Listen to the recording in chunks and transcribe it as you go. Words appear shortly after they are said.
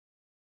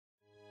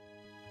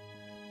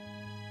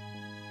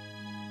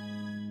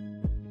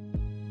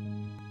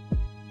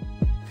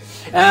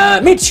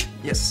Mitch!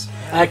 Yes.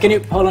 Can you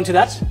hold on to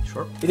that?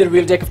 Sure. Is it a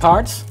real deck of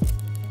cards?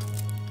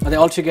 Are they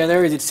all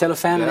together? Is it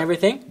cellophane and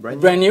everything?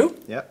 Brand new?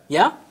 Yeah.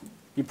 Yeah?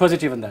 You're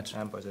positive on that?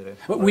 I'm positive.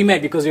 We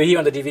met because you're here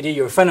on the DVD.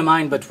 You're a friend of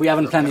mine, but we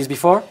haven't planned this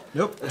before.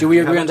 Nope. Do we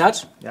agree on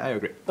that? Yeah, I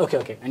agree. Okay,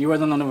 okay. And you were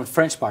on the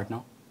French part,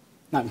 no?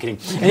 No, I'm kidding.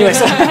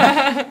 Anyways.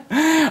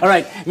 All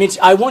right, Mitch,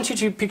 I want you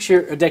to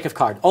picture a deck of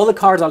cards. All the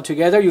cards are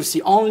together. You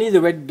see only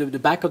the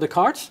back of the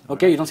cards.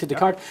 Okay, you don't see the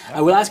card.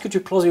 I will ask you to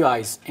close your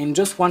eyes. In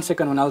just 1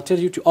 second, when I'll tell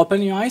you to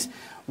open your eyes,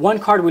 one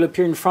card will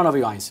appear in front of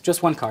your eyes.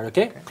 Just one card,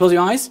 okay? Close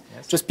your eyes.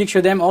 Yes. Just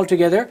picture them all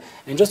together.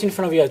 And just in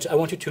front of your eyes, I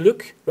want you to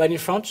look right in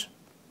front.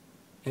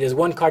 And there's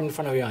one card in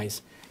front of your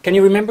eyes. Can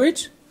you remember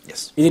it?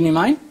 Yes. Is it in your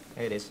mind?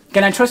 It is.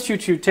 Can I trust you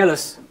to tell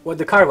us what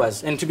the card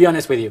was and to be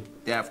honest with you?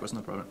 Yeah, of course,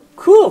 no problem.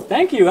 Cool,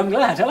 thank you. I'm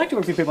glad. I like to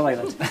work with people like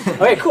that.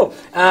 Okay, cool.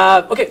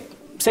 Okay,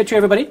 say to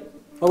everybody,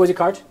 what was your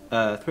card?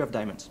 3 of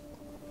diamonds.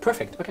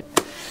 Perfect, okay.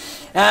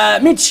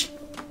 Mitch,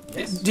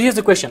 Yes. here's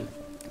the question.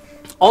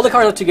 All the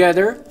cards are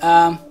together.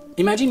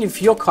 Imagine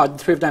if your card,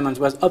 3 of diamonds,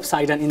 was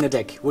upside down in the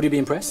deck. Would you be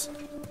impressed?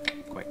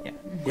 Quite, yeah.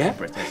 Yeah?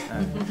 Impressed,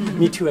 yes.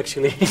 Me too,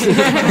 actually.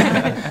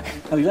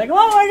 I'll be like,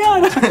 oh my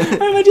god,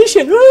 I'm a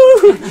magician,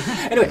 woo!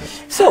 Anyway,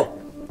 so,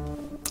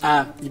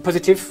 you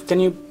positive? Can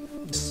you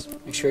just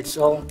make sure it's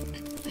all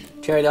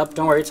tear it up?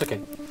 Don't worry, it's okay.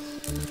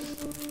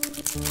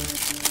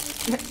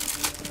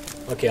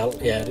 Okay,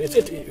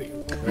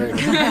 very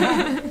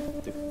good.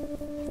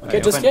 Okay,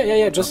 just,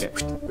 just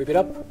rip it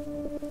up.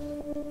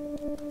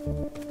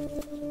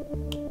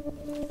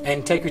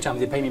 And take your time,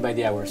 they pay me by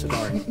the hour, so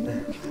don't worry.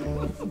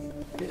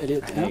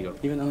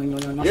 Even though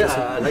you're not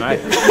I like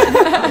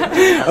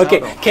it.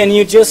 Okay, can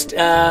you just,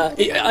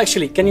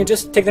 actually, can you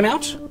just take them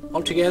out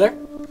all together?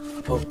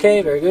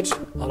 Okay, very good.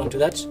 Hold on to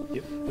that.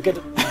 Yep. Okay.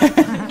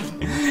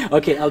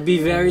 Okay, I'll be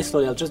very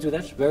slowly. I'll just do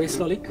that very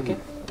slowly. Okay.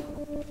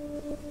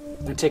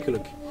 Now take a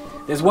look.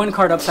 There's one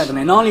card upside down,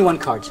 and only one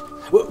card.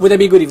 Would that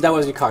be good if that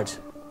was your card?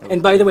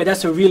 And by the way,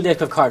 that's a real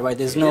deck of cards, right?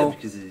 There's no.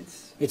 Because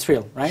it's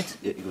real, right?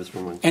 Yeah, it goes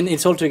from one. And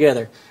it's all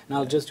together. And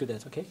I'll just do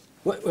that. Okay.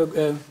 What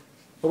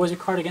was your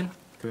card again?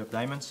 3 of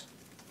diamonds.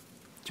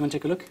 Do you want to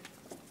take a look?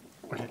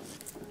 Okay.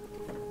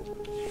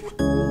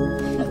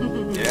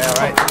 Yeah,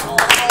 right.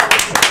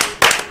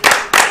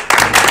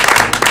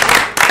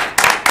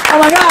 Oh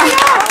my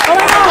God!